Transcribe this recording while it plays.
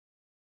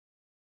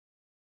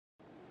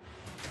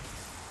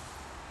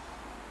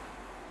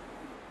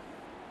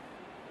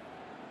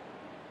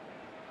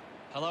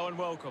Hello and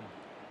welcome.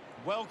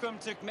 Welcome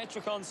to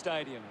Metricon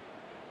Stadium.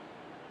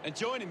 And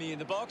joining me in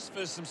the box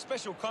for some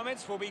special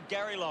comments will be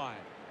Gary Lyon.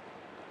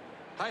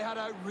 Hey,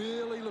 Hutto,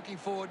 really looking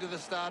forward to the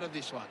start of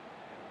this one.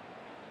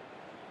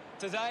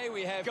 Today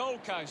we have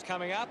Gold Coast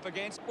coming up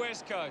against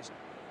West Coast.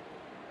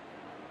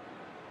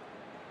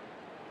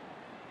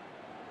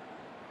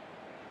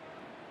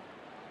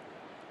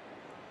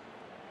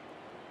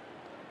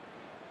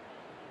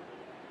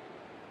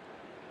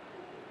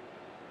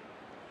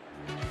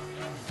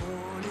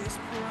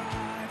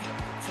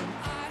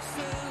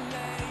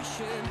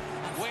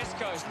 West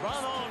Coast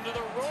run on to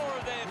the roar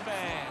of their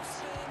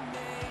fans.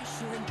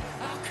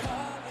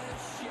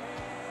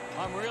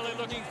 I'm really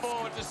looking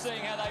forward to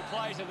seeing how they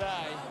play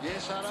today.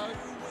 Yes, Hutto.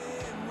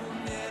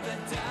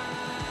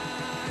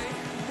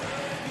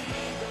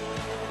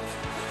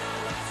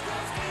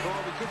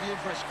 Well, we could be in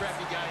for a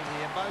scrappy game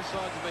here. Both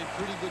sides have been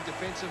pretty good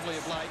defensively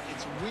of late.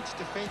 It's which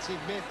defensive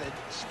method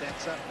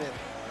stacks up better.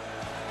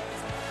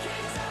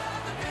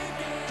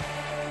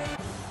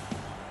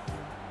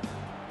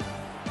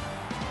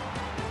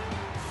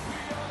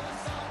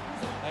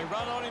 They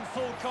run on in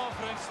full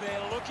confidence.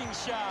 They're looking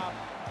sharp,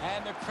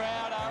 and the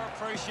crowd are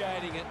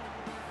appreciating it.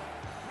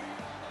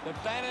 The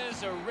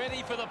banners are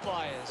ready for the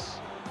players.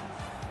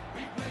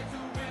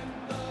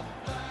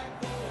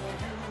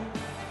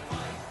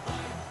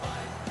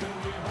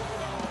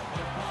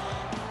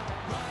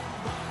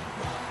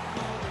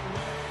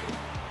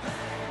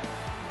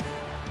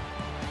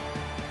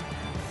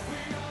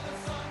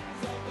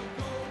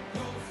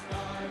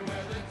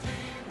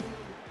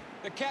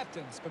 The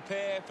captains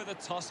prepare for the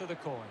toss of the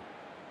coin.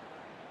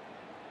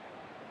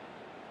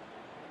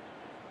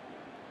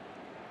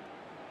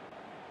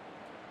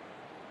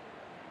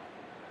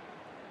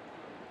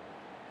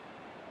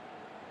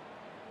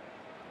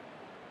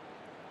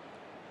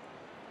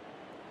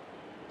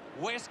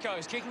 West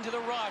Coast kicking to the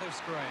right of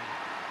screen.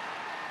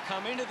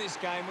 Come into this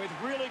game with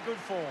really good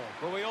form.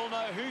 Well, we all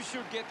know who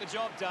should get the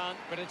job done,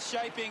 but it's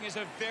shaping as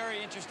a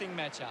very interesting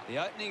matchup. The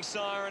opening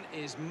siren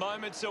is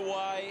moments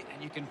away,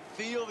 and you can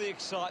feel the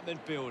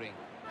excitement building.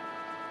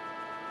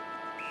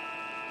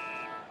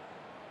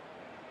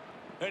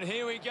 And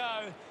here we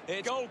go.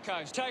 It's Gold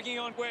Coast taking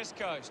on West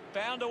Coast.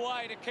 Bound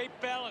away to keep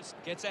balance.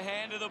 Gets a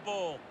hand to the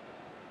ball.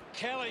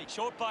 Kelly,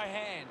 short by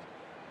hand.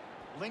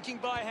 Linking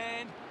by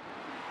hand.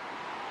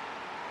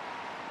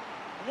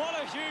 What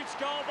a huge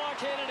goal by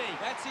Kennedy.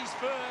 That's his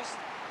first.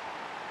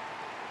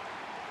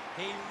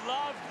 He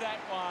loved that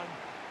one.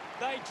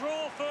 They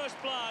draw first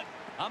blood.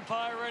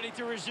 Umpire ready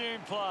to resume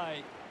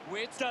play.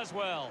 Witts does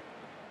well.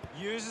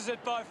 Uses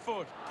it by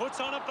foot. Puts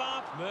on a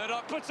bump.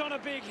 Murdoch puts on a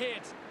big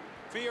hit.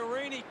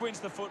 Fiorini wins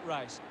the foot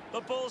race.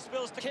 The ball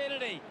spills to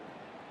Kennedy.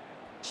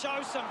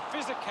 Shows some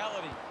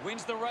physicality.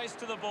 Wins the race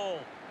to the ball.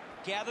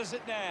 Gathers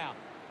it now.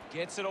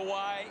 Gets it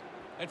away.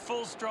 At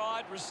full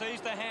stride,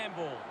 receives the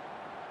handball.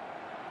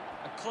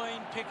 A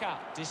clean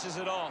pick-up. Dishes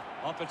it off.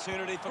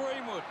 Opportunity for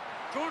Greenwood.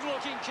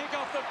 Good-looking kick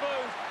off the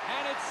boot.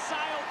 And it's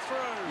sailed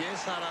through.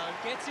 Yes, Hutto.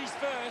 Gets his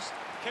first.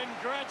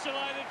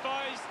 Congratulated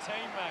by his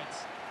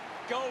teammates.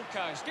 Gold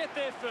Coast get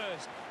there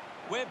first.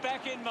 We're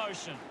back in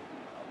motion.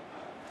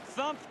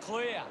 Thumped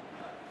clear.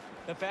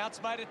 The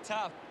bounce made it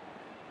tough.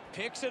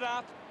 Picks it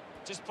up.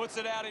 Just puts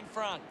it out in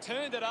front.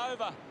 Turned it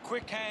over.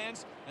 Quick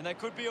hands. And they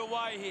could be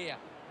away here.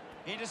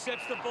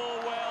 Intercepts the ball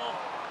well.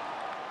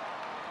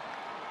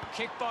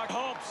 Kick by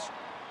Hobbs.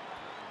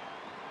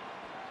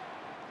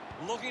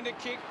 Looking to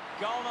kick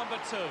goal number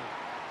 2.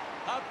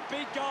 A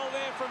big goal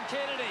there from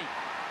Kennedy.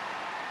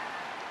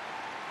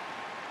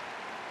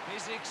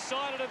 He's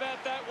excited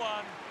about that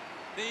one.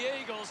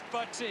 The Eagles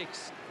by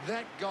 6.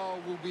 That goal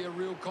will be a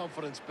real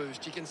confidence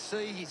boost. You can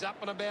see he's up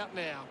and about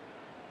now.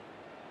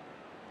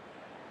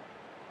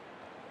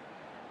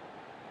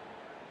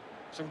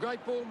 Some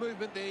great ball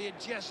movement there. You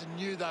just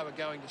knew they were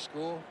going to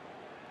score.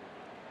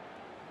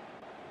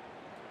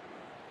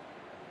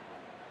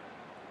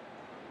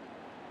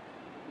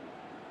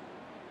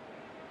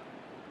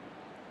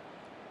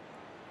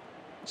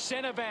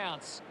 Centre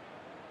bounce.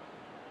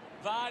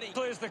 Vardy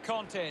clears the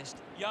contest.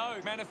 Yo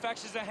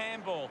manufactures a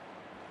handball.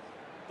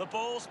 The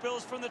ball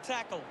spills from the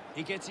tackle.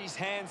 He gets his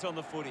hands on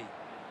the footy.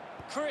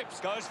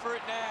 Cripps goes for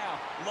it now.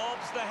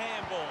 Lobs the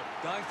handball.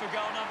 Going for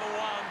goal number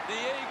 1. The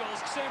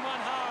Eagles send one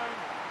home.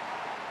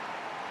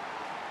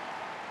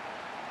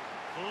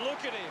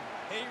 Look at him.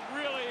 He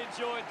really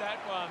enjoyed that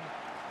one.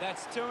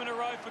 That's 2 in a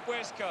row for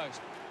West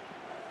Coast.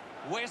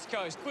 West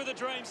Coast with a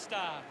dream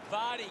start.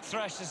 Vardy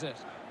thrashes it.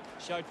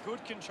 Showed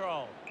good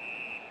control.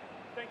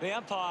 The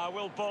umpire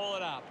will ball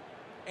it up.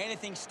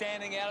 Anything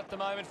standing out at the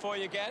moment for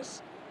you,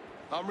 Gaz?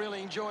 I'm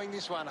really enjoying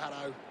this one,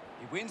 Hutto.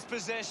 He wins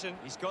possession.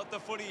 He's got the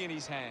footy in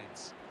his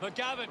hands.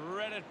 McGovern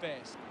read it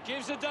best.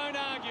 Gives a don't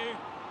argue.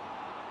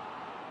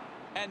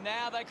 And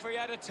now they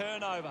create a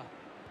turnover.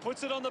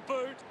 Puts it on the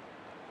boot.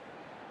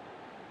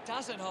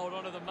 Doesn't hold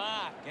on to the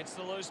mark. Gets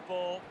the loose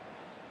ball.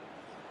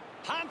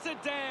 Hunts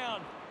it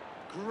down.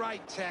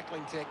 Great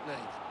tackling technique.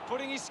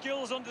 Putting his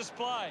skills on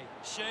display.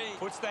 She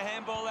puts the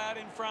handball out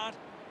in front.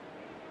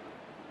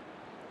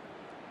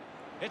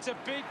 It's a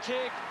big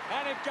kick,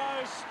 and it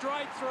goes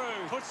straight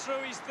through. Puts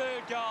through his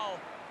third goal.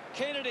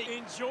 Kennedy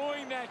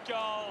enjoying that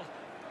goal.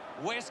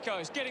 West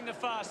Coast getting the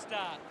fast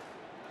start.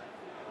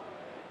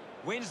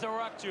 Wins the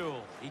ruck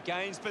duel. He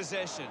gains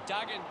possession.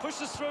 Duggan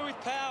pushes through with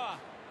power.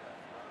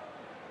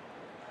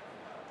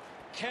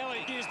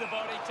 Kelly used the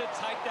body to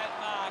take that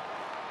mark.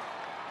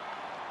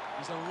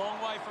 He's a long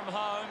way from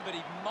home, but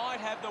he might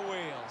have the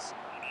wheels.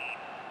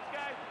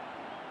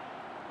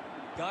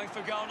 Going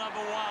for goal number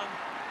one.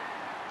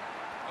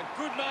 A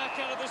good mark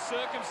under the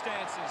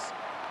circumstances.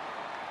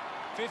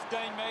 15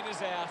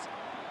 metres out.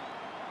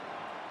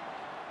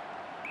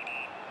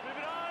 Move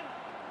it on.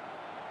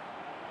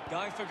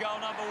 Going for goal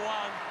number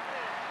one.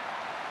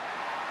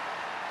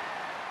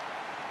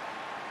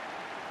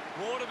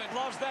 Waterman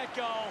loves that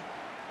goal.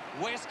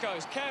 West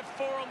Coast, cab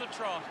 4 on the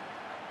trot.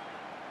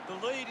 The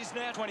lead is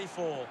now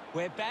 24.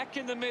 We're back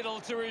in the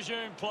middle to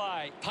resume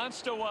play.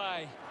 Punched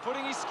away,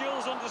 putting his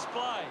skills on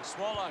display.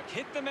 Swallow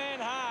hit the man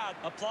hard,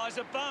 applies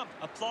a bump,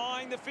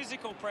 applying the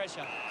physical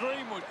pressure.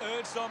 Greenwood,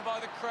 urged on by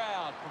the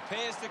crowd,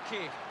 prepares the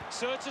kick.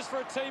 Searches for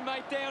a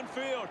teammate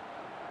downfield.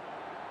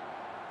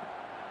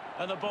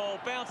 And the ball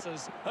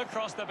bounces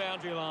across the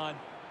boundary line.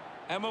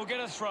 And we'll get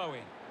a throw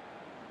in.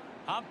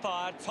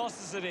 Umpire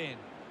tosses it in.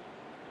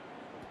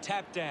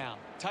 Tap down,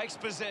 takes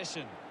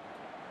possession.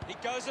 He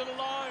goes it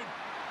alone.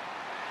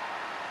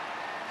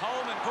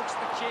 Holman hooks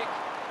the kick.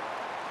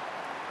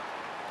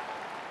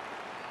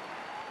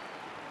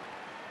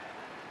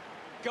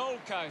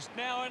 Gold Coast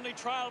now only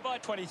trailed by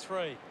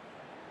 23.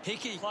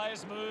 Hickey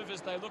players move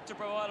as they look to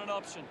provide an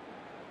option.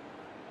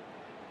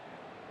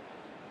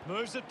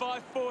 Moves it by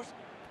foot.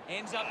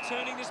 Ends up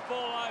turning this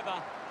ball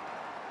over.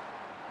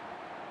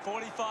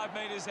 45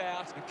 metres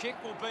out. The kick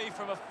will be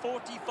from a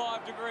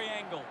 45-degree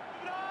angle.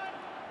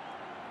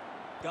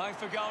 Going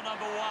for goal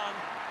number one.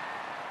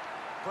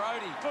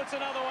 Brody puts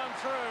another one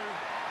through.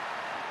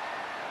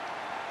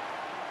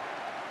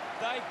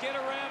 They get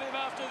around him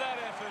after that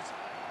effort.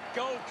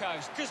 Gold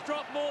Coast just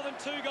dropped more than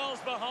 2 goals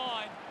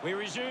behind. We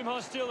resume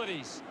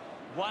hostilities.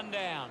 1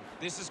 down.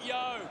 This is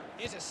Yo.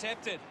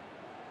 Intercepted.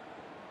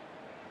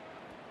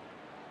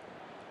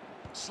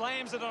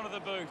 Slams it onto the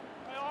boot.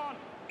 On.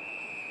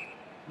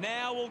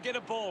 Now we'll get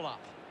a ball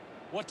up.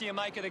 What do you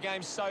make of the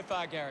game so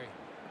far, Gary?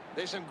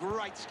 There's some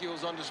great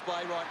skills on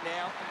display right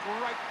now. A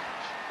great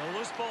match. The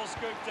loose ball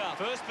scooped up.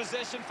 First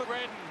possession for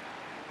Redden.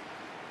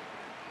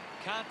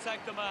 Can't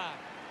take the mark.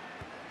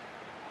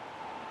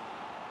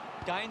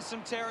 Gains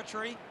some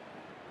territory.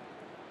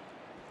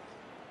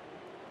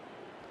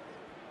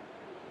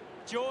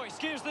 Joyce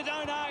gives the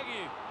don't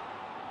argue.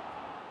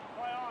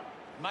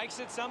 Makes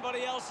it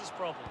somebody else's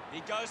problem.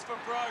 He goes for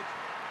broke.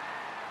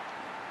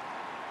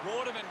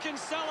 Waterman can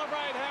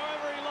celebrate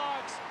however he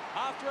likes.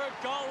 After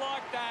a goal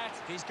like that,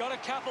 he's got a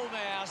couple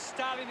now,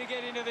 starting to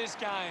get into this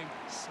game.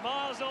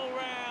 Smiles all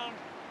round.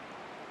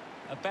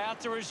 About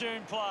to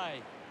resume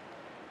play.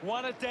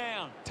 1 it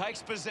down,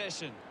 takes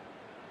possession.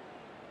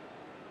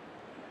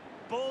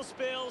 Ball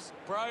spills.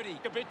 Brody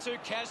a bit too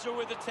casual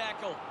with the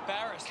tackle.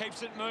 Barris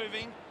keeps it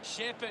moving.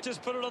 Shepherd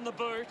just put it on the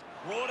boot.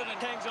 Waterman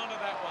hangs on to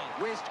that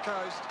one. West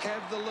Coast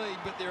have the lead,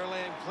 but they're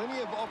allowing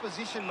plenty of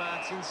opposition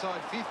marks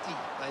inside 50.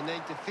 They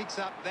need to fix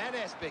up that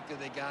aspect of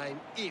their game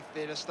if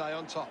they're to stay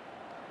on top.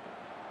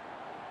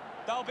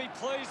 They'll be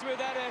pleased with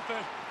that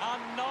effort.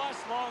 A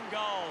nice long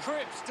goal.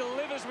 Cripps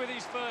delivers with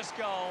his first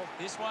goal.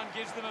 This one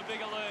gives them a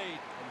bigger lead.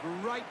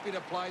 A great bit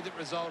of play that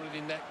resulted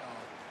in that goal.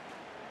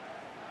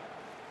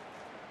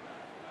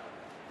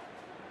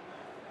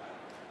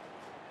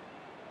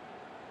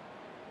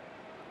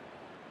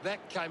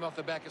 That came off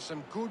the back of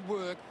some good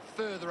work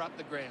further up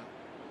the ground.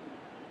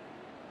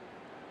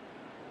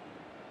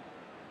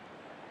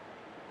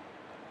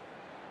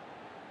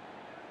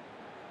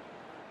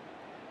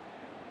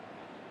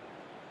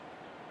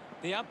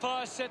 The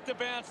umpire set the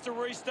bounce to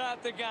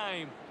restart the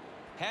game.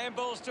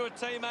 Handballs to a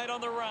teammate on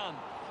the run.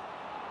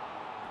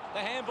 The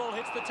handball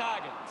hits the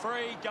target.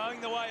 Free, going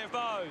the way of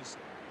Bowes.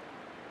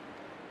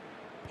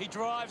 He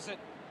drives it.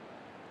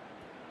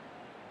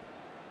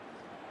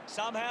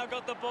 Somehow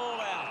got the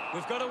ball out.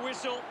 We've got a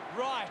whistle.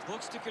 Right,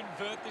 looks to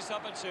convert this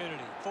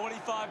opportunity.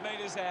 45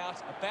 metres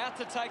out, about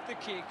to take the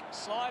kick.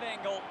 Slide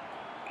angle.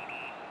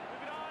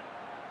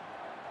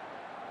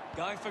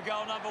 Going for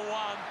goal number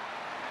one.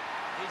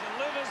 He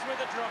delivers with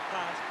a drop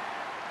punt.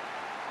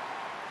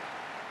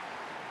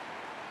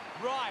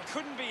 Right,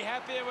 couldn't be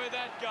happier with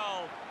that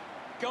goal.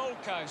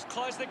 Gold Coast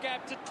close the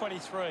gap to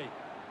 23.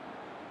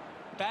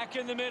 Back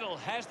in the middle,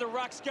 has the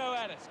rucks go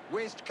at it.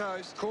 West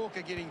Coast,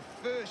 Corker getting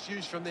first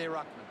use from their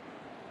ruckman.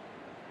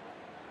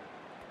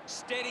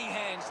 Steady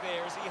hands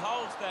there as he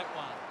holds that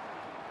one.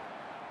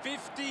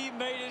 50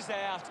 metres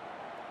out.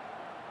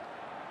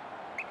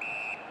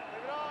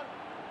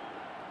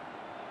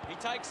 He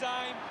takes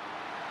aim.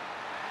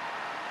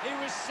 He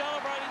was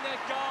celebrating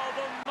that goal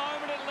the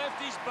moment it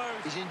left his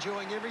boot. He's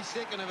enjoying every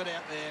second of it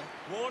out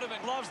there. Waterman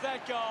loves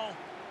that goal.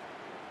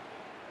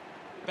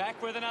 Back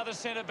with another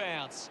centre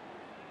bounce.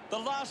 The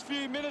last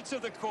few minutes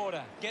of the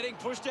quarter. Getting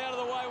pushed out of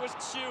the way was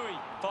Shuey.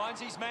 Finds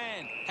his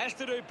man. Has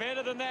to do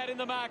better than that in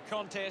the mark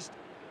contest.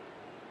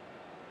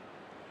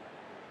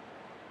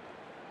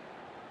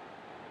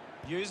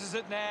 Uses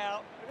it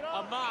now.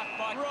 A mark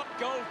by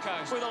Gold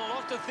Coast with a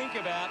lot to think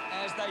about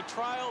as they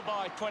trail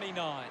by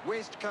 29.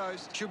 West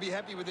Coast should be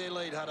happy with their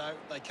lead, Hutto.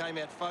 They came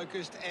out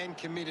focused and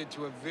committed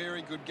to a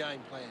very good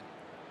game plan.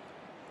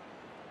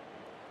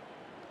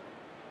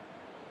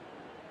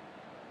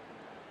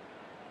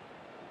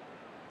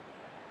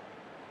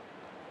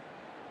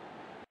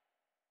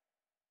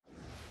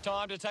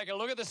 Time to take a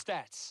look at the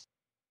stats.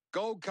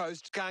 Gold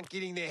Coast can't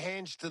getting their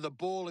hands to the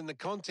ball in the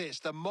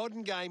contest. The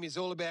modern game is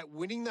all about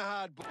winning the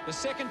hard ball. The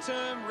second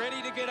term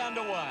ready to get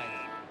underway.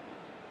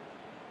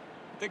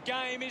 The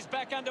game is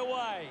back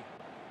underway.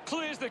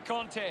 Clears the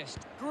contest.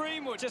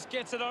 Greenwood just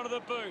gets it onto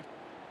the boot.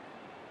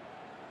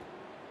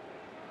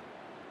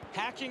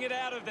 Hacking it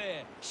out of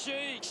there.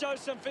 She shows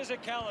some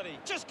physicality.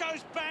 Just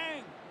goes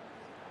bang.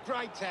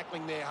 Great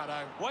tackling there,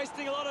 Hutto.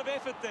 Wasting a lot of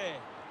effort there.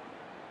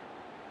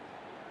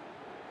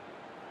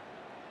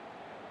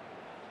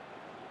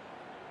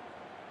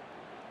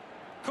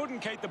 Couldn't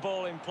keep the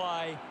ball in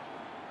play.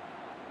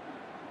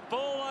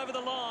 Ball over the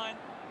line.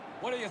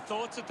 What are your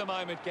thoughts at the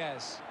moment,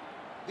 Gaz?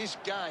 This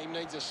game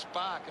needs a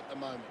spark at the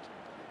moment.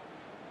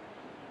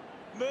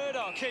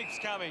 Murdoch keeps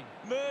coming.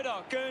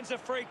 Murdoch earns a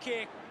free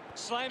kick.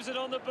 Slams it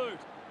on the boot.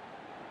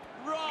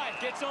 Right,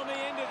 gets on the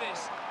end of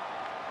this.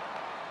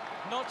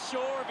 Not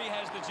sure if he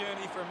has the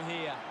journey from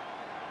here.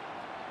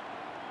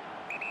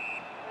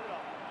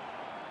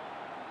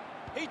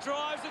 He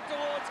drives it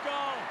towards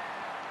goal.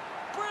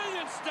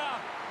 Brilliant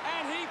stuff.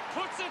 And he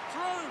puts it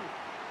through.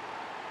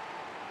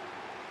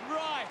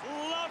 Right,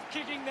 love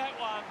kicking that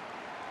one.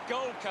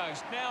 Gold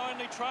Coast now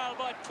only trail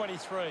by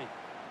 23.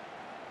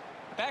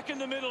 Back in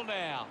the middle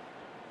now.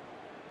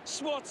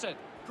 Swats it.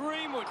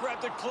 Greenwood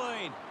grabbed it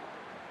clean.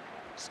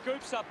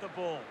 Scoops up the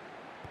ball.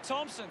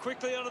 Thompson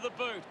quickly onto the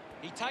boot.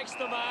 He takes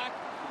the mark.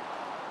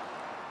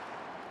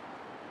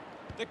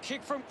 The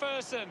kick from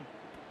Ferson.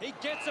 He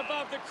gets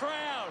above the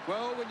crowd.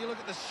 Well, when you look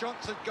at the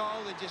shots at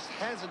goal, there just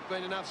hasn't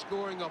been enough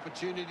scoring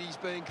opportunities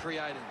being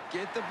created.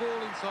 Get the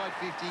ball inside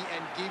 50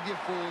 and give your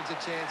forwards a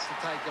chance to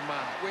take a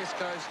mark. West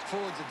Coast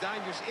forwards are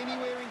dangerous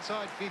anywhere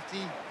inside 50.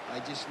 They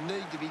just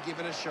need to be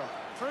given a shot.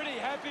 Pretty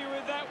happy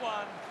with that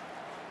one.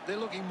 They're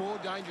looking more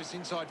dangerous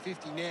inside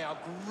 50 now.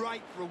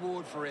 Great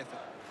reward for effort.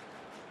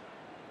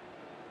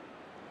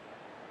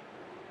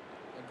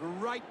 A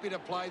great bit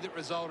of play that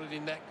resulted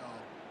in that goal.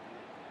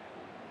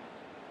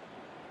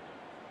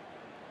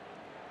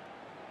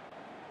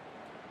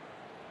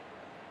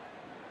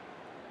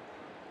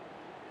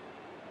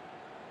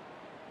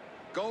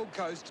 Gold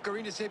Coast are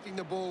intercepting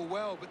the ball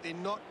well, but they're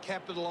not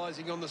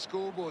capitalising on the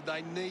scoreboard.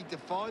 They need to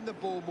find the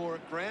ball more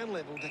at ground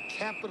level to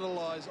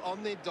capitalise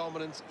on their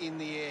dominance in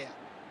the air.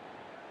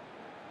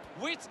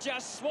 Witt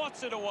just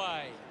swats it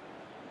away.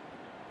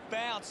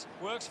 Bounce.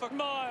 Works for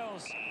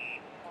Miles.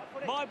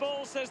 My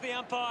ball, says the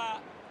umpire.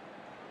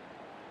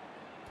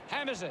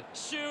 Hammers it.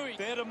 Shuey.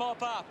 There to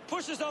mop up.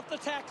 Pushes off the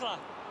tackler.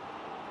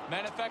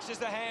 Manufactures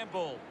the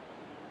handball.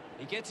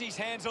 He gets his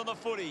hands on the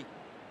footy.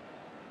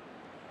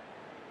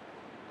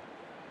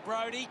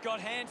 Brody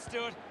got hands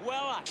to it.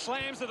 Weller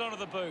slams it onto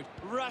the boot.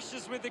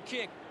 Rushes with the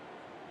kick.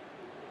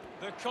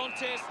 The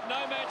contest,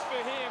 no match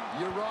for him.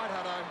 You're right,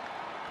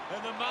 Hutto.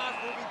 And the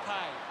mark will be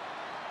paid.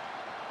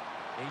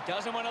 He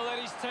doesn't want to let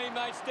his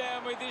teammates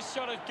down with this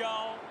shot at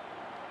goal.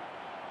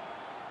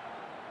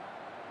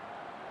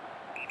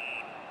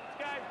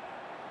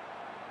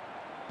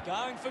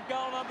 Going for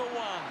goal number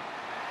one.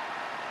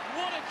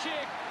 What a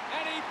kick.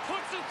 And he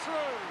puts it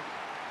through.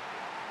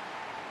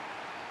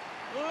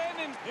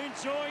 Lemon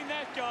enjoying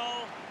that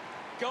goal.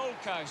 Gold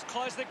Coast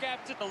close the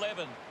gap to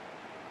 11.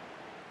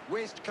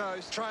 West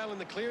Coast trail in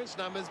the clearance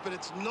numbers, but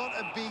it's not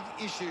a big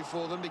issue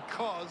for them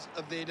because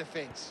of their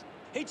defence.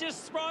 He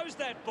just throws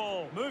that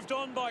ball. Moved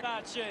on by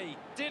Archie.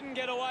 Didn't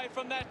get away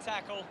from that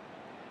tackle.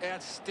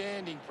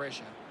 Outstanding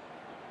pressure.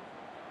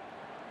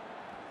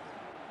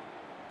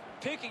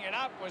 Picking it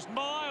up was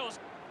Miles.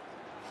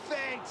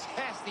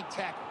 Fantastic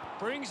tackle.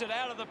 Brings it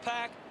out of the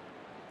pack.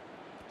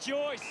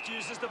 Joyce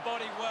uses the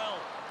body well.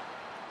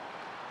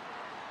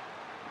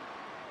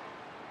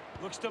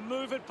 Looks to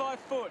move it by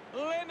foot.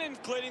 Lemon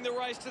leading the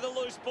race to the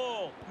loose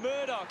ball.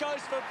 Murdoch goes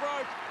for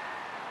broke.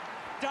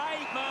 Day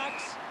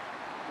marks.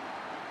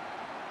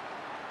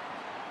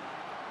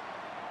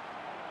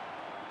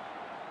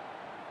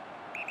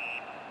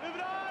 Move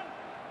it on.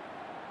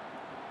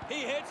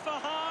 He heads for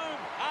home.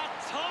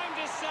 A time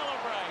to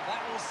celebrate.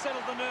 That will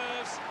settle the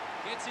nerves.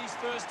 Gets his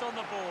first on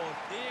the board.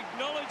 He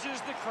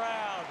acknowledges the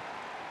crowd.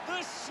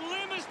 The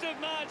slimmest of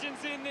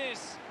margins in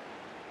this.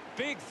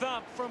 Big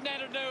thump from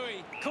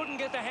Natanui. Couldn't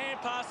get the hand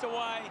pass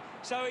away,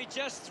 so he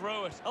just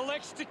threw it.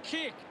 Elects to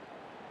kick.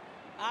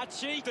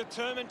 Archie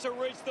determined to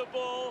reach the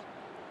ball.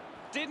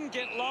 Didn't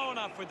get low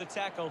enough with the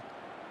tackle.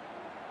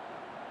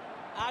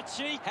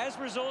 Archie has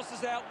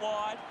resources out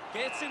wide.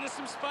 Gets into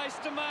some space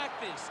to mark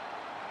this.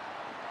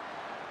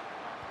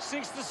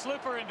 Sinks the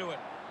slipper into it.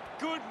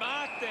 Good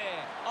mark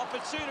there.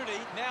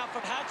 Opportunity now for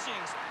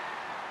Hutchings.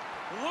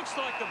 Looks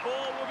like the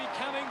ball will be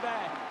coming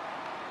back.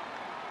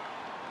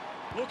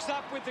 Looks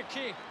up with the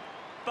kick.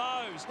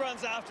 Bowes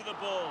runs after the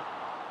ball.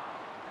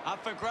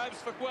 Up for grabs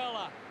for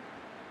Guella.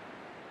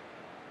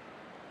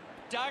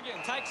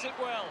 Duggan takes it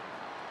well.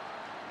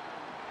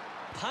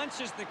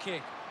 Punches the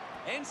kick.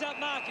 Ends up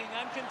marking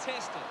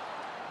uncontested.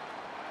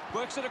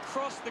 Works it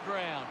across the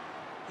ground.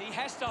 He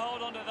has to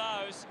hold on to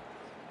those.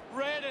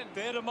 Redden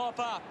there to mop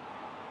up.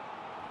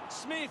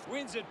 Smith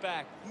wins it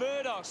back.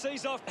 Murdoch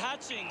sees off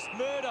Hutchings.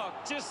 Murdoch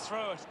just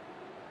through it.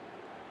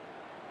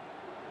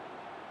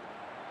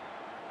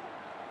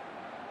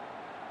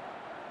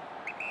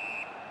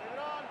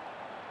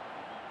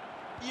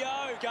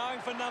 Yo going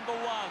for number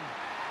 1.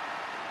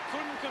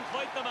 Couldn't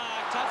complete the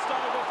mark. Touched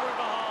over from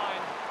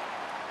behind.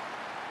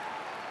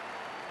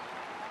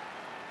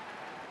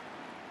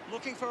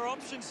 Looking for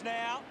options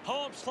now.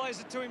 Holmes plays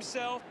it to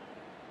himself.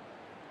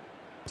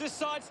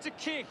 Decides to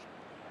kick.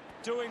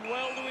 Doing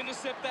well to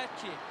intercept that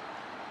kick.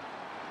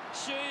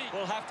 She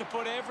will have to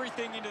put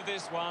everything into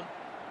this one.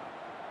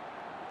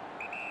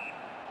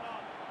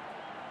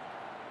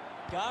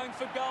 Going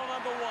for goal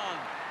number 1.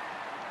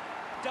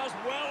 Does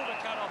well to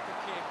cut off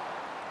the kick.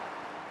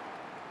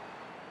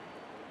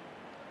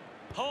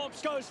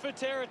 Holmes goes for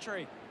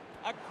territory.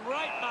 A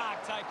great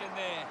mark taken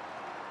there.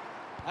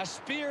 A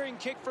spearing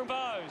kick from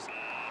Bowes.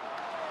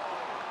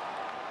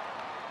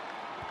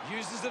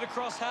 Uses it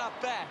across half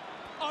back.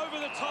 Over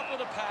the top of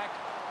the pack.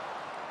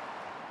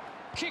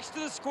 Kicks to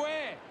the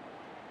square.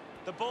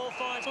 The ball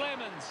finds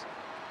Lemons.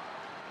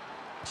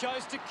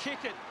 Chose to kick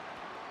it.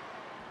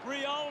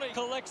 Rioli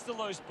collects the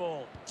loose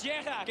ball.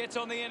 Jetta gets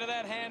on the end of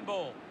that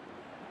handball.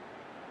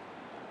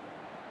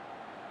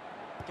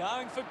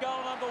 Going for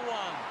goal number 1.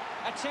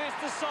 A chance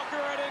to soccer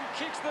it and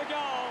kicks the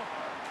goal.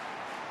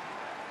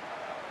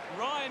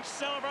 Ryan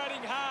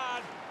celebrating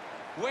hard.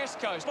 West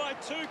Coast by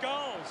 2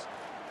 goals.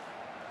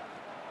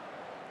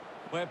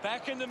 We're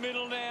back in the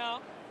middle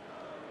now.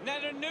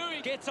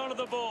 Natanui gets onto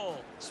the ball.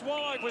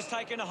 Swallow was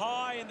taken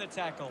high in the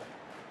tackle.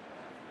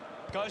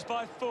 Goes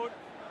by foot.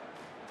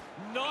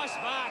 Nice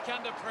mark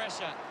under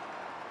pressure.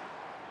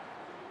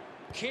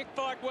 Kick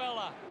by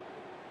Guella.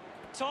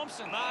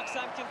 Thompson marks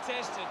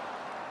uncontested.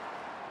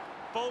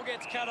 Ball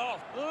gets cut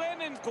off.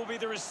 Lemon will be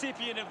the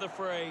recipient of the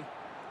free.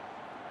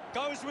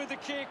 Goes with the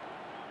kick.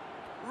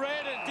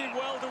 Redden did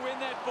well to win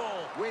that ball.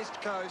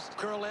 West Coast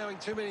are allowing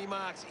too many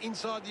marks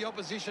inside the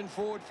opposition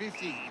forward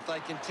 50. If they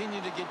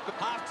continue to get...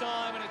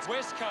 Half-time and it's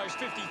West Coast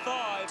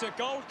 55 to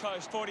Gold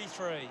Coast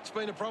 43. It's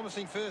been a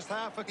promising first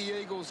half for the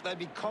Eagles. They'd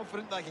be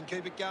confident they can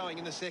keep it going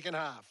in the second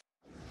half.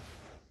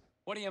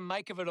 What do you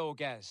make of it all,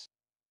 Gaz?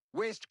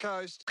 West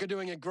Coast are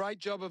doing a great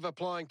job of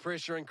applying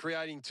pressure and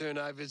creating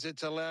turnovers.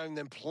 It's allowing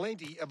them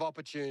plenty of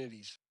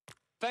opportunities.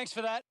 Thanks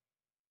for that.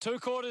 2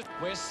 quarters.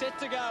 We're set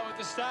to go at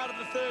the start of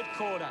the 3rd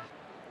quarter.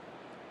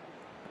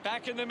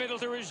 Back in the middle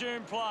to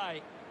resume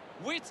play.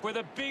 Witt with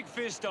a big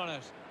fist on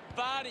it.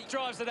 Vardy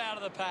drives it out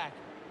of the pack.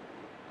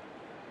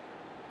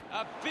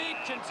 A big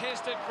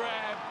contested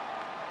grab.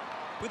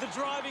 With a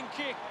driving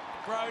kick.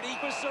 Brodie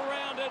was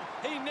surrounded.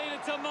 He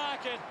needed to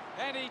mark it,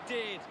 and he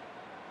did.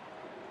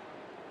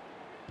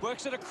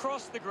 Works it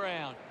across the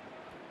ground.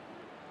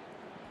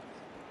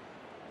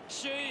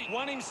 She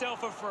won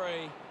himself a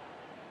free.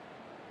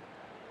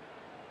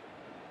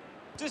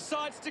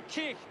 Decides to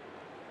kick.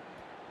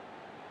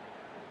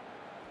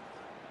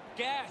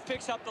 Gaff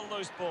picks up the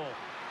loose ball.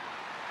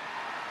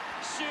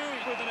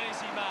 Shuey with an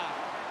easy mark.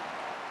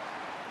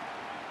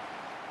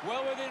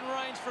 Well within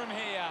range from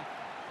here.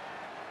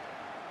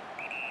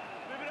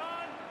 Move it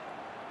on.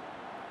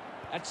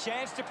 A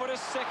chance to put a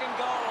second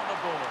goal on the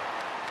board.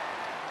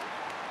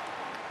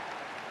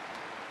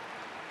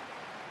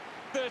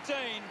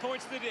 13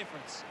 points the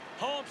difference.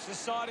 Holmes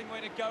deciding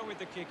where to go with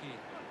the kick here.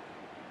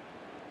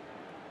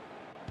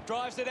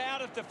 Drives it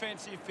out of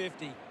defensive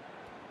 50.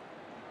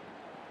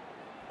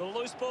 The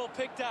loose ball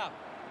picked up.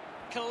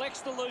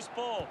 Collects the loose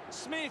ball.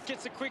 Smith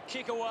gets a quick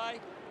kick away.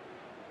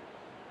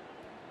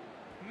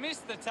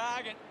 Missed the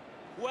target.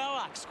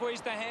 Weller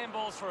squeezed the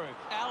handball through.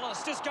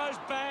 Alice just goes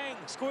bang.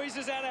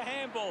 Squeezes out a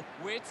handball.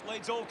 Witt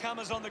leads all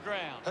comers on the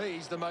ground.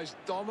 He's the most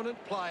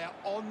dominant player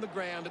on the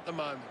ground at the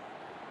moment.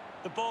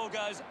 The ball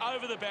goes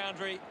over the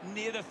boundary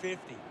near the 50.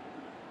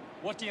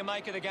 What do you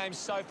make of the game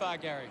so far,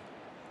 Gary?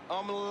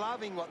 I'm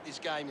loving what this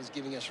game is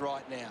giving us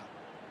right now.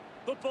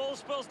 The ball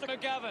spills to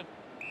McGovern.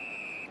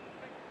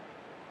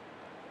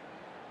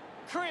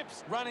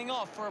 Cripps running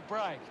off for a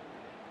break.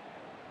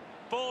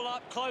 Ball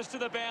up close to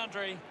the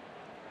boundary.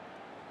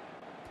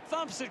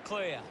 Thumps it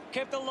clear.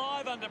 Kept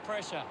alive under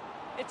pressure.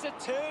 It's a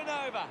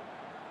turnover.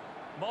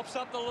 Mops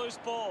up the loose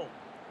ball.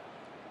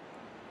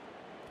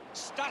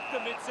 Stuck the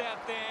mitts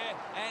out there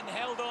and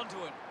held on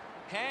to it.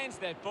 Hands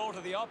that ball to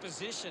the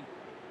opposition.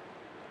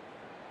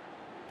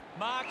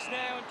 Marks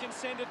now and can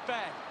send it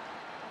back.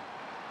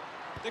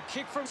 The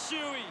kick from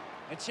Shuey.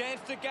 A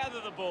chance to gather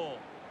the ball.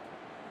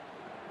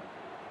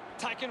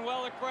 Taken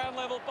well at ground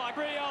level by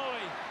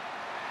Rioli.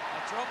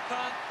 A drop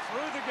punt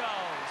through the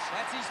goals.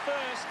 That's his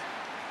first.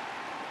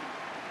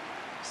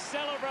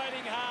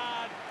 celebrating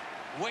hard.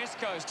 West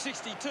Coast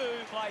 62,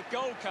 play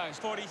Gold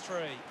Coast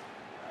 43.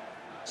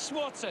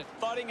 Swats it,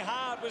 fighting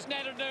hard was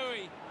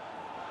Natanui.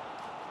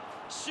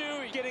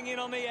 Shuey getting in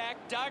on the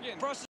act. Duggan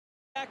crosses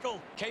the tackle,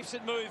 keeps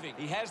it moving.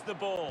 He has the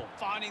ball,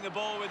 finding the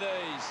ball with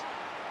ease.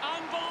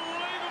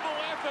 Unbelievable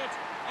effort,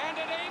 and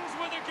it ends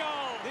with a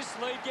goal. This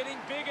lead getting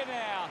bigger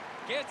now.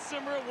 Gets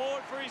some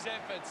reward for his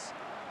efforts.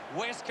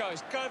 West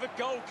Coast over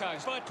Gold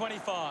Coast by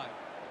 25.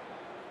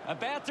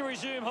 About to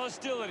resume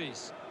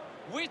hostilities.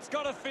 Witt's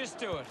got a fist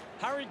to it.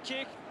 Hurried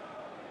kick.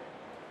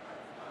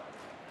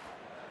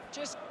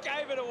 Just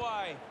gave it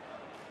away.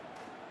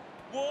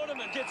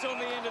 Waterman gets on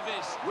the end of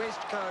this.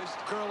 West Coast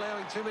are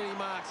allowing too many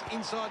marks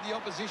inside the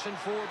opposition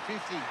forward 50.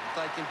 If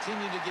they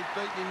continue to get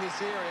beaten in this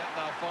area,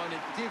 they'll find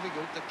it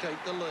difficult to keep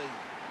the lead.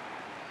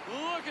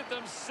 Look at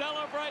them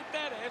celebrate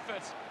that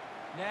effort.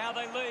 Now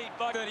they lead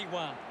by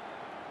 31.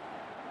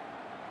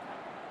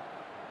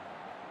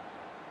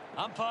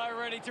 Umpire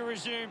ready to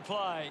resume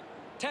play.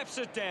 Taps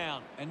it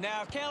down. And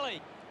now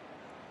Kelly.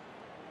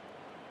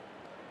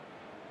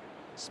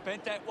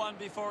 Spent that one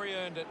before he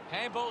earned it.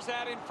 Handball's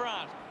out in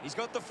front. He's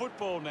got the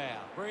football now.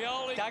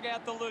 Rioli dug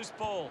out the loose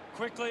ball.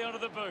 Quickly onto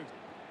the boot.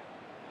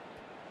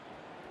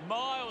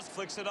 Miles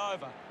flicks it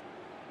over.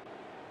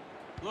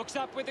 Looks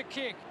up with a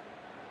kick.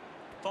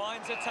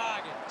 Finds a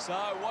target. So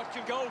what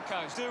can Gold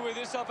Coast do with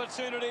this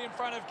opportunity in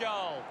front of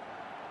goal?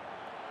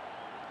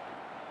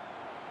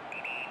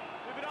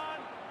 Move it on.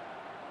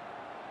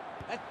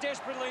 A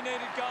desperately needed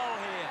goal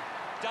here.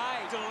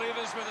 Day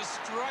delivers with a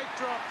straight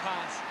drop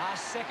punt. Our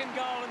second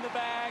goal in the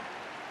bag.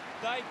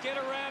 They get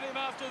around him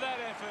after that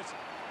effort.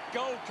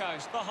 Gold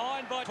Coast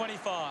behind by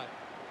 25.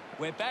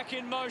 We're back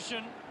in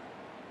motion.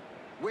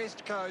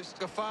 West Coast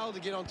have failed to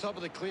get on top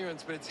of the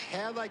clearance, but it's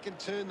how they can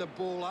turn the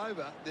ball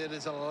over that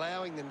is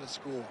allowing them to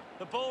score.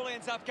 The ball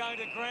ends up going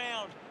to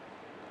ground.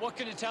 What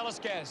can you tell us,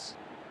 Gaz?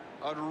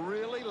 I'd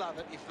really love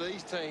it if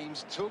these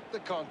teams took the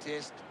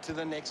contest to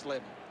the next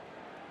level.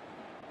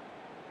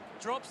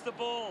 Drops the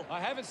ball. I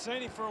haven't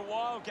seen him for a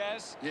while,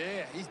 Gaz.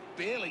 Yeah, he's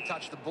barely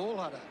touched the ball,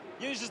 Hunter.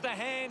 Uses the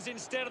hands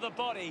instead of the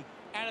body,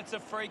 and it's a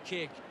free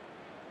kick.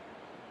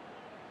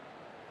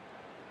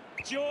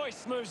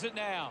 Joyce moves it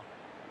now.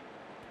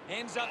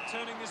 Ends up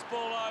turning this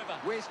ball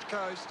over. West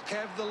Coast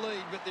have the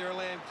lead, but they're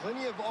allowing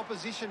plenty of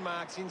opposition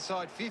marks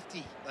inside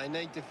 50. They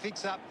need to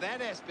fix up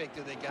that aspect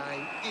of their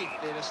game if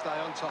they're to stay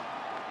on top.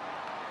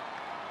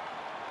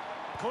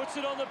 Puts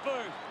it on the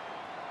boot.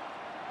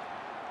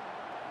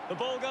 The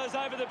ball goes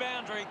over the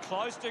boundary,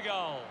 close to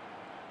goal.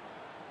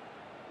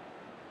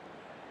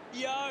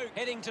 Yo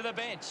heading to the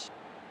bench.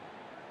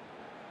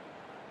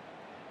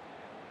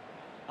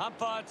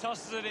 Umpire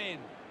tosses it in.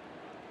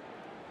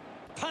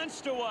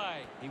 Punched away.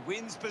 He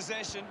wins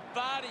possession.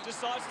 Vardy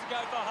decides to go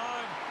for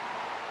home.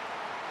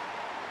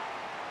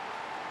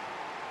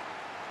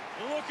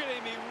 Look at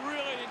him. He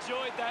really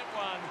enjoyed that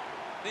one.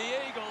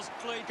 The Eagles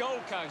lead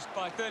Gold Coast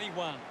by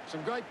 31.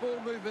 Some great ball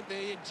movement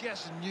there. You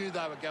just knew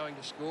they were going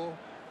to score.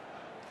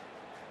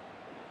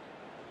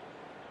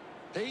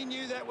 He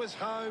knew that was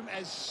home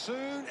as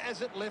soon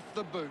as it left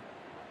the boot.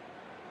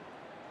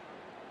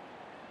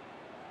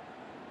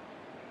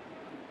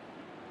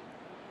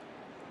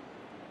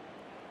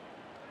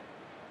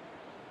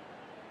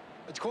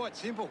 It's quite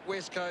simple.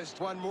 West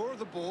Coast won more of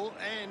the ball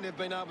and have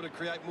been able to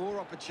create more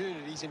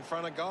opportunities in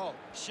front of goal.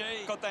 She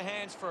got the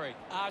hands free.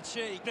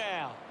 Archie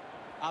now.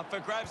 Up for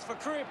grabs for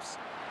Cripps.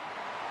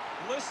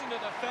 Listen to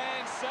the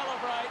fans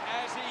celebrate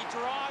as he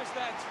drives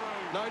that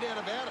through. No doubt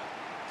about it.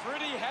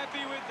 Pretty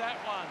happy with that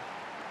one.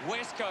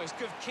 West Coast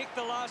have kicked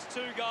the last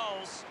 2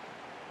 goals.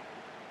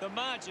 The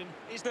margin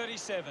is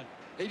 37.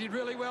 He did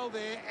really well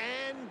there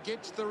and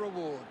gets the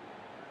reward.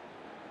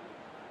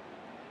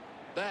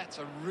 That's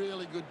a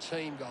really good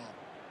team goal.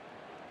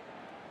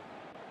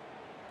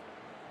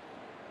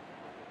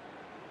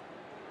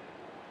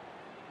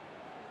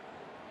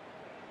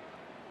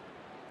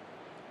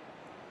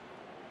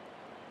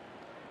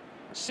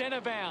 Centre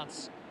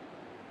bounce.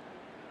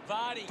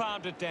 Vardy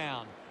palmed it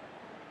down.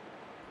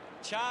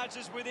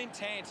 Charges with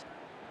intent.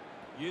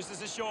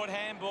 Uses a short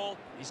handball.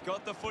 He's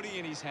got the footy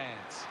in his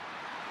hands.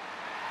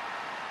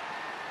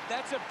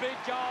 That's a big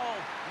goal.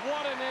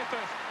 What an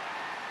effort.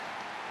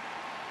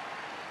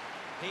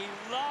 He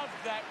loved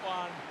that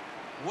one.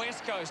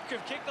 West Coast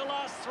could kick the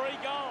last 3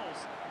 goals.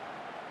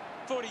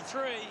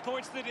 43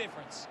 points the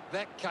difference.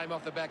 That came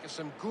off the back of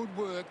some good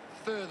work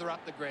further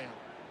up the ground.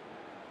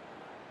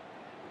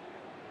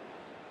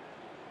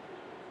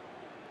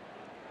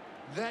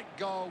 That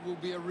goal will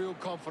be a real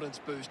confidence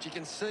boost. You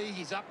can see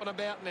he's up and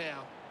about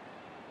now.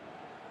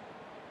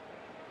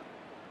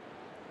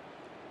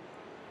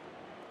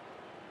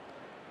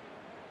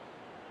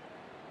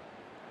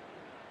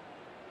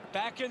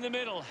 Back in the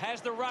middle,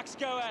 has the rucks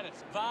go at it.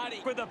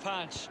 Vardy with a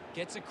punch.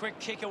 Gets a quick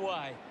kick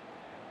away.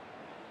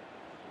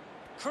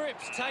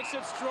 Cripps takes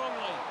it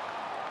strongly.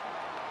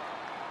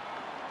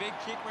 Big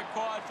kick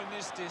required from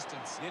this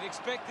distance. You'd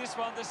expect this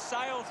one to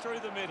sail through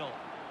the middle.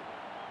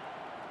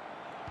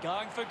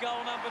 Going for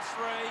goal number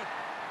 3.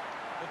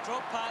 The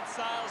drop part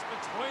sails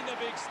between the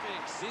big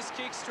sticks. This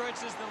kick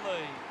stretches the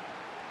lead.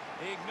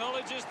 He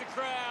acknowledges the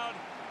crowd.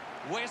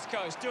 West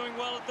Coast doing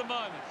well at the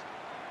moment.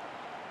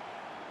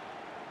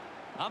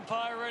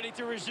 Umpire ready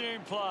to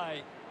resume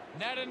play.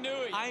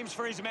 Natanui aims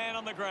for his man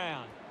on the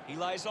ground. He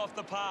lays off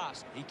the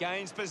pass. He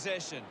gains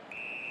possession.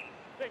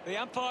 The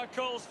umpire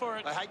calls for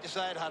it. I hate to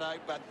say it, Hutto,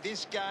 but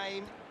this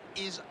game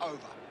is over.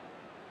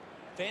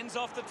 Fends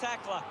off the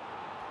tackler.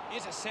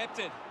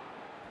 Intercepted.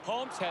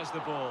 Holmes has the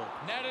ball.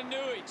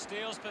 Natanui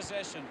steals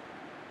possession.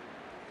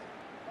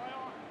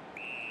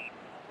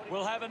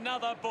 We'll have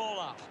another ball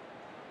up.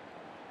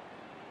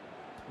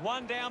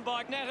 One down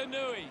by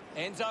Natanui.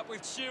 Ends up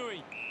with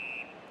Shuey.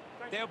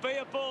 There'll be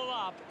a ball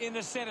up in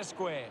the centre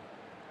square.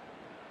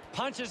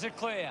 Punches it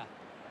clear.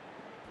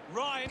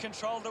 Ryan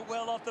controlled it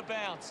well off the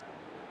bounce.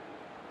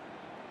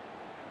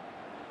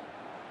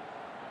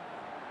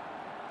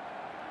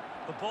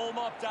 The ball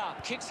mopped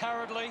up. Kicks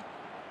hurriedly.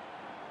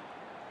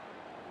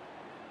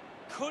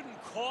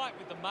 Couldn't quite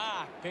with the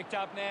mark. Picked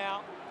up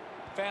now.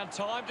 Found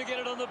time to get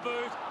it on the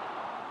boot.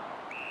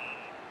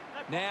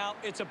 Now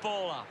it's a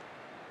ball up.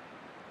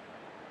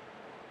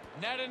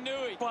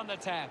 Natanui won the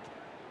tap.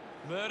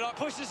 Murdoch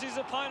pushes his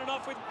opponent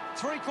off with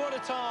three-quarter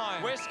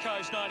time. West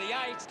Coast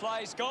 98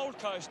 plays Gold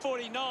Coast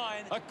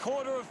 49. A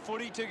quarter of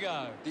footy to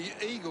go. The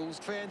Eagles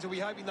fans will be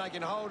hoping they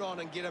can hold on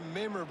and get a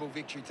memorable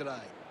victory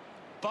today.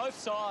 Both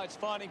sides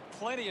finding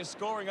plenty of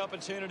scoring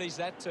opportunities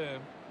that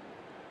term.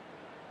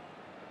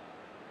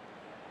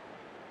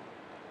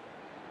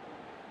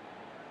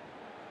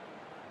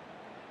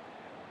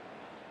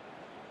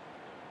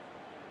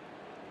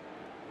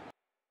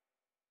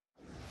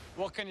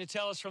 What can you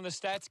tell us from the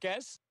stats,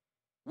 Gaz?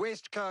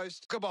 West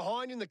Coast got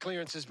behind in the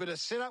clearances, but are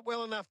set up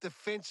well enough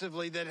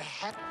defensively that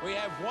we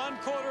have one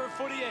quarter of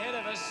footy ahead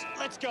of us.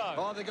 Let's go.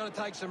 Oh, they've got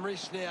to take some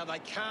risks now. They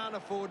can't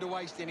afford to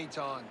waste any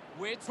time.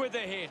 Wits with the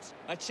hit.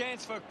 A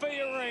chance for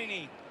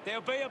Fiorini.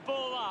 There'll be a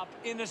ball up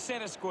in the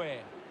centre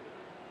square.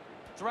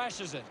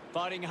 Thrashes it.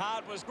 Fighting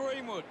hard was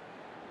Greenwood.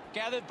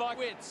 Gathered by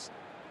Wits.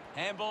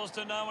 Handballs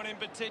to no one in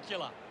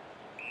particular.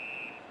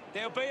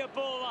 There'll be a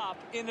ball up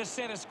in the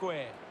centre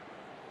square.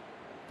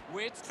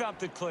 Wits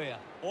thumped it clear.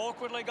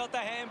 Awkwardly got the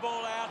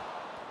handball out.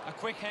 A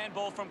quick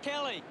handball from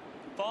Kelly.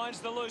 Finds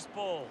the loose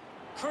ball.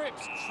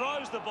 Cripps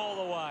throws the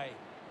ball away.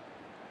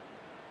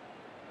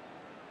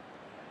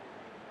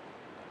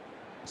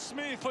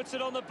 Smith puts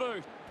it on the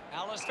boot.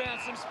 Alice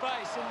found some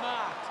space and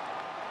marked.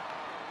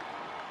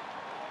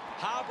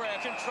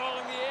 Harbrow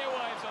controlling the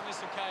airwaves on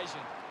this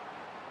occasion.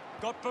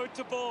 Got boot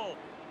to ball.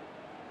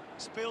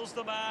 Spills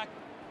the mark.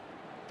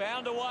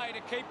 Found a way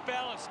to keep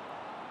balance.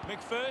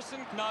 McPherson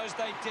knows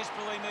they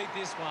desperately need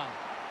this one.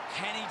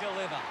 Can he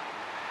deliver?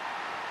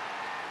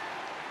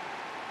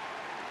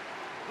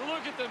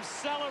 Look at them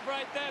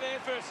celebrate that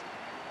effort.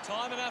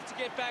 Time enough to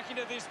get back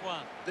into this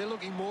one. They're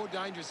looking more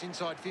dangerous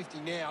inside 50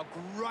 now.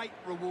 Great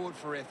reward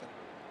for effort.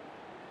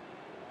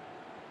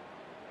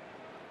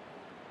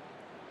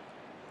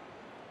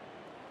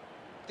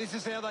 This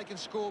is how they can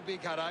score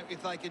big, Hutto.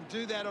 If they can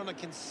do that on a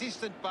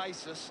consistent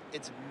basis,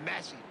 it's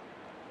massive.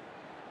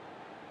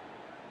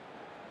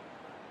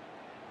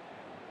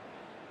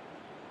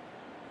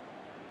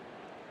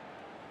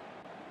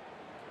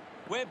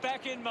 We're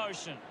back in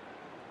motion.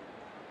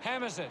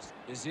 Hammers it.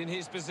 Is in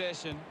his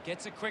possession.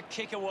 Gets a quick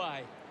kick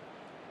away.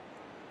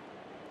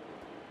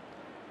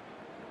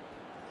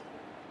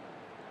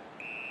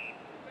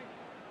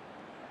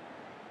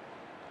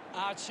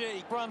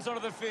 Archie runs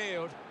onto the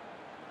field.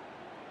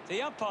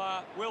 The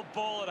umpire will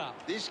ball it up.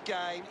 This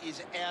game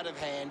is out of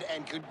hand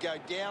and could go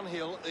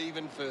downhill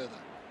even further.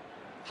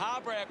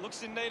 Harbrow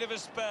looks in need of a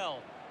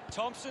spell.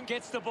 Thompson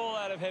gets the ball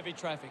out of heavy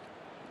traffic.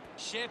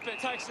 Shepherd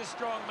takes a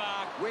strong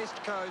mark. West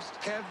Coast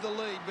have the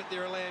lead, but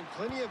they're allowing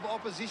plenty of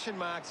opposition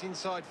marks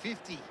inside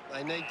 50.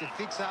 They need to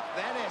fix up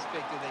that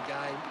aspect of their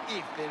game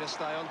if they're to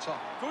stay on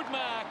top. Good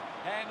mark,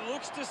 and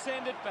looks to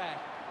send it back.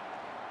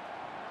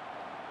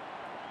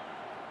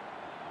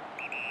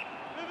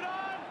 Move it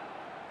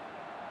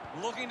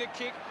on! Looking to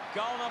kick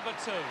goal number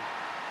 2.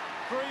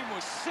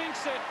 Greenwood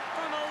sinks it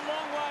from a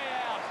long way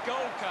out.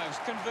 Gold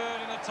Coast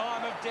convert in a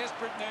time of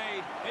desperate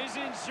need. He's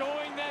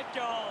enjoying that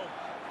goal.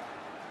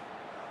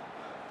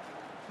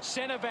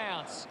 Centre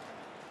bounce.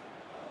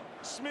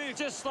 Smith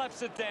just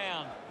slaps it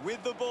down.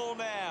 With the ball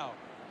now.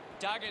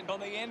 Duggan on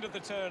the end of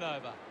the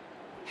turnover.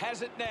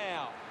 Has it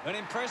now. An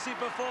impressive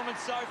performance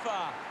so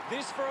far.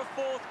 This for a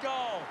 4th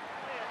goal.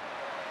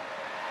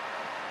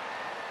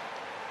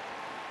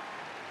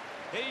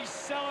 He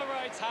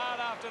celebrates hard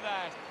after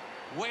that.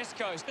 West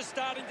Coast is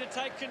starting to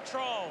take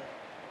control.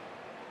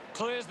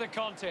 Clears the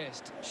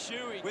contest.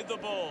 Shuey with the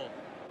ball.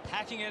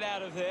 Hacking it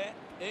out of there.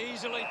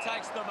 Easily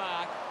takes the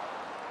mark.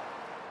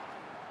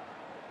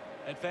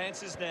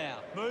 Advances now.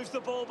 Moves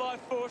the ball by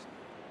foot.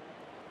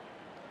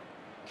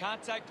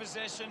 Can't take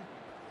possession.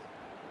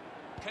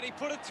 Can he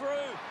put it through?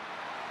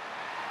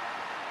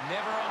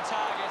 Never on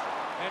target.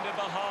 And a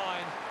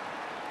behind.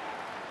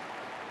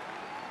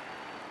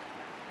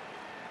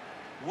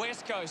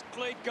 West Coast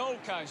lead Gold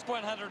Coast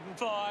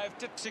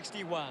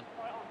 105-61.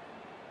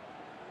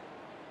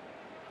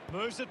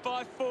 Moves it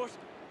by foot.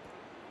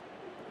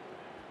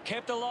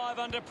 Kept alive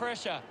under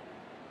pressure.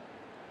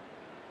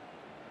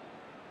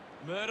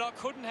 Murdoch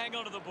couldn't hang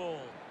on to the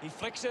ball. He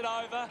flicks it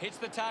over, hits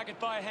the target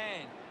by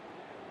hand.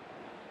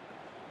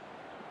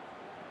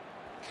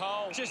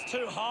 Cole just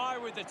too high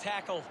with the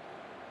tackle.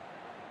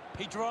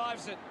 He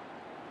drives it.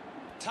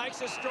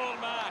 Takes a strong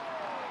mark.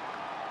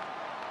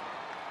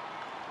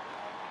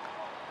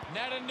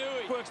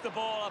 Natanui works the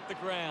ball up the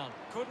ground.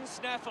 Couldn't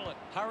snaffle it.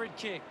 Hurried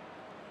kick.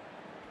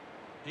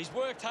 He's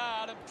worked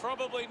hard and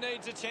probably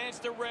needs a chance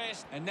to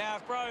rest. And now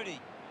Brody.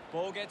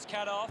 Ball gets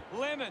cut off.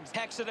 Lemons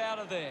hacks it out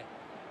of there.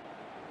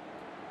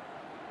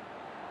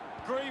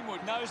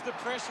 Greenwood knows the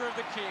pressure of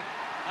the kick.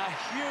 A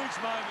huge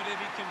moment if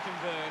he can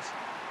convert.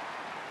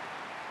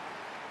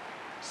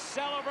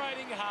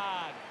 Celebrating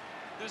hard.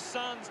 The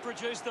Suns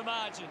produce the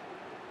margin.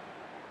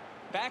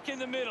 Back in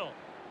the middle.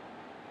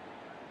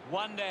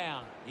 One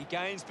down. He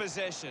gains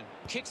possession.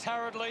 Kicks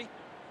hurriedly.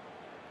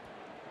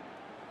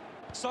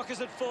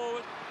 Sockers it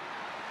forward.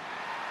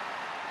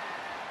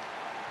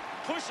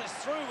 Pushes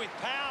through with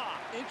power.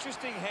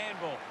 Interesting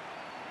handball.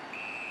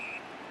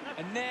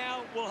 And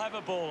now we'll have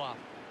a ball up.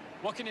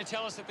 What can you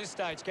tell us at this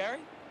stage, Gary?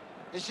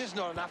 There's just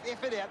not enough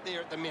effort out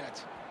there at the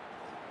minute.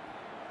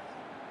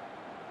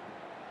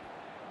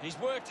 He's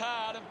worked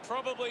hard and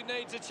probably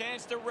needs a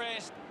chance to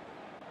rest.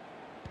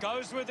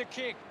 Goes with the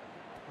kick.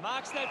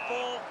 Marks that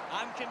ball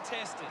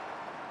uncontested.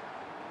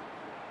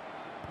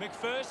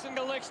 McPherson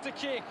elects to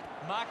kick.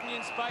 Marking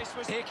in space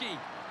was Hickey.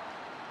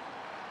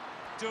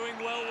 Doing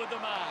well with the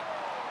mark.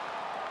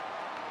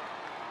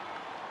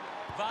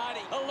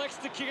 Vardy elects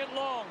to kick it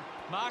long.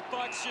 Marked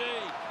by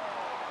Chi.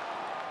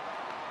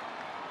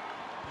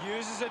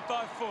 Uses it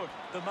by foot.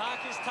 The mark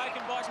is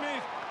taken by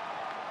Smith.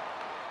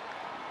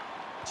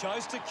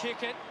 Chose to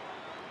kick it.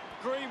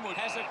 Greenwood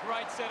has a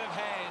great set of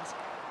hands.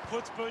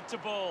 Puts boot to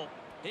ball.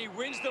 He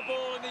wins the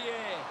ball in the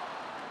air.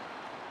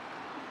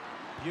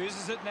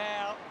 Uses it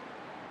now.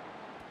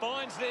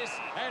 Finds this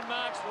and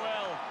marks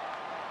well.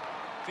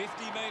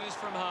 50 metres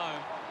from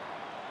home.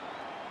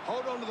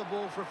 Hold on to the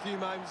ball for a few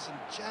moments and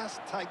just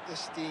take the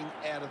sting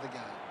out of the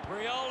game.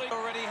 Rioli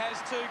already has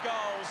 2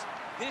 goals.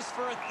 This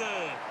for a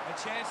third. A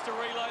chance to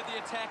reload the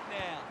attack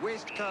now.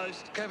 West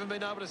Coast haven't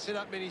been able to set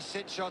up many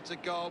set shots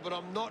at goal, but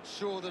I'm not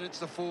sure that it's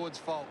the forward's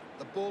fault.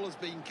 The ball has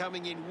been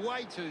coming in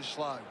way too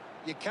slow.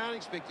 You can't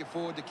expect your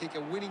forward to kick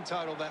a winning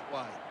total that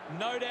way.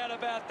 No doubt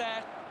about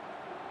that.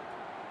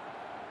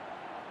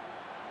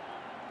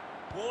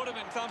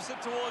 Waterman thumps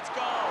it towards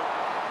goal.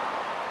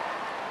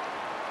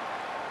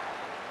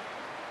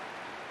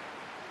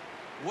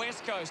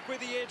 West Coast with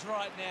the edge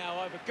right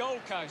now over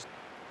Gold Coast.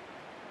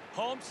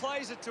 Holmes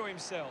plays it to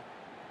himself.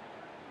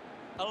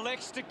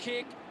 Elects to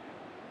kick.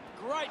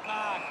 Great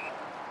mark.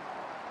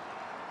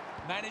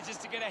 Manages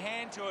to get a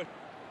hand to it.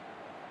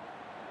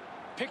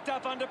 Picked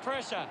up under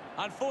pressure.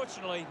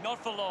 Unfortunately,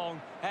 not for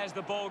long as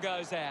the ball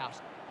goes out.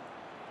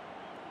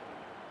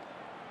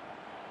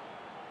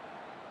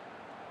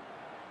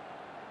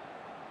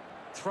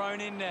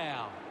 Thrown in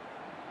now.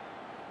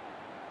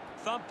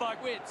 Thump by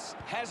Witts.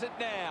 Has it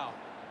now.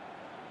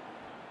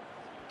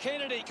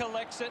 Kennedy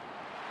collects it.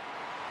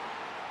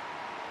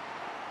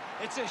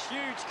 It's a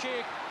huge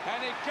kick,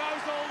 and it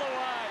goes all the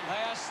way.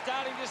 They are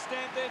starting to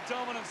stamp their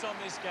dominance on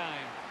this game.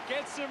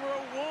 Gets some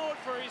reward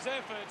for his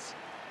efforts.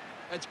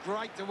 It's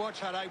great to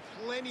watch, Hutto.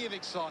 Plenty of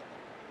excitement.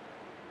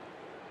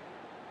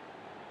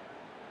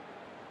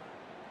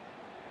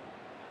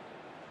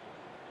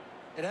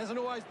 It hasn't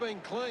always been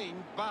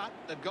clean, but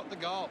they've got the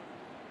goal.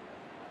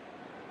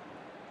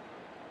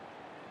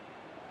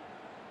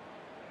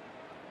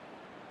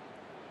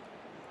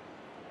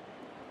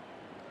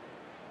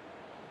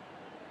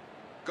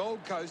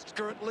 Gold Coast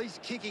are at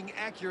least kicking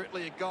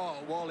accurately at goal.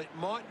 While it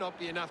might not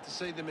be enough to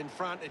see them in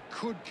front, it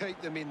could keep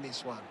them in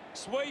this one.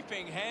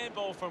 Sweeping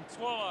handball from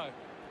Swallow.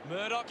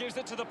 Murdoch gives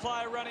it to the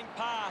player running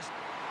past.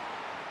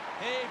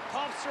 He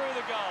pops through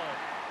the goal.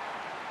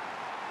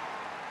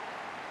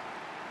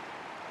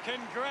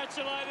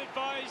 Congratulated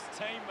by his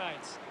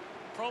teammates.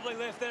 Probably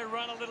left their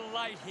run a little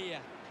late here.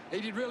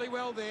 He did really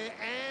well there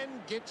and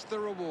gets the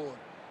reward.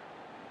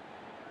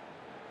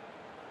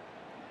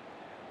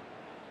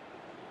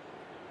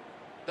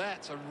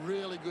 That's a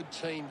really good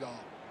team goal.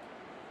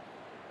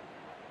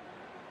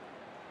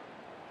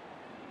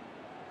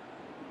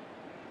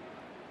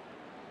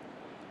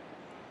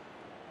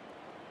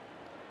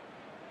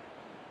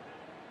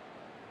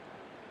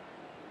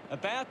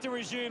 About to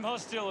resume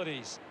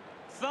hostilities.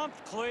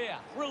 Thumped clear.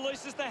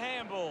 Releases the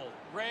handball.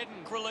 Redden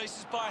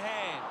releases by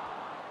hand.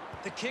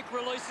 The kick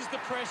releases the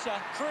pressure.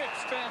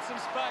 Cripps found some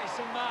space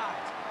and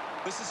marked.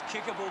 This is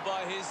kickable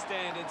by his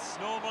standards.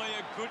 Normally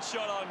a good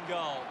shot on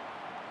goal.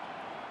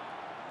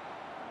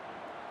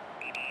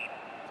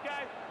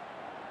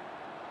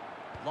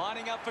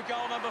 Lining up for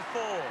goal number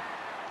 4.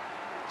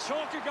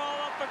 Chalk a goal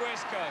up for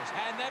West Coast,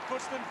 and that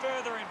puts them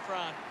further in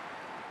front.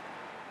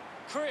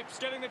 Cripps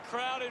getting the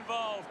crowd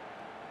involved.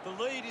 The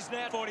lead is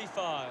now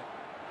 45.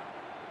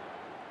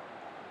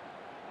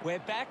 We're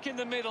back in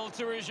the middle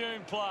to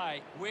resume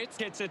play. Witt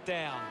gets it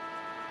down.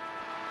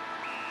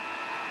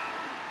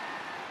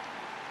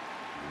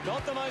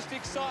 Not the most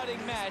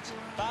exciting match,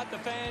 but the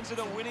fans of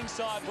the winning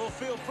side will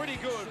feel pretty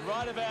good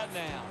right about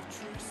now.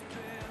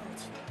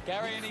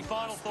 Gary, any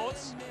final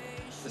thoughts?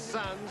 The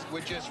Suns were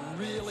just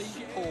really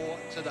poor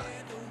today.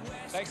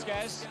 Thanks,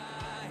 Gaz.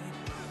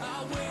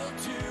 Our will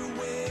to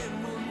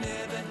win will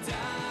never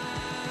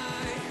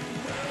die.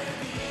 We're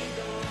the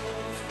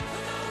Eagles,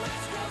 the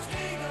West Coast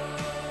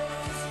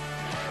Eagles,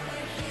 and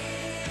we're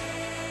here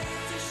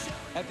to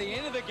show. At the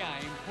end of the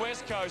game,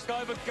 West Coast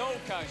over Gold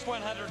Coast,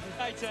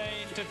 118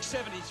 to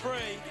 73.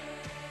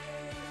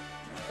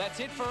 That's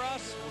it for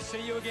us. We'll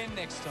see you again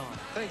next time.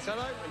 Thanks,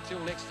 hello. Until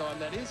next time,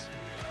 that is.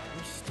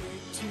 We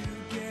stick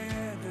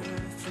together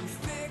through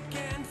thick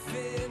and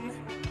thin.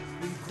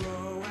 We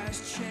grow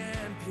as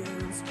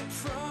champions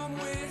from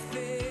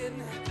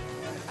within.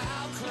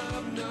 Our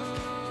club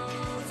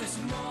knows it's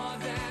more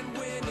than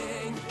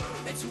winning.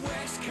 It's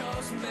West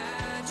Coast magic.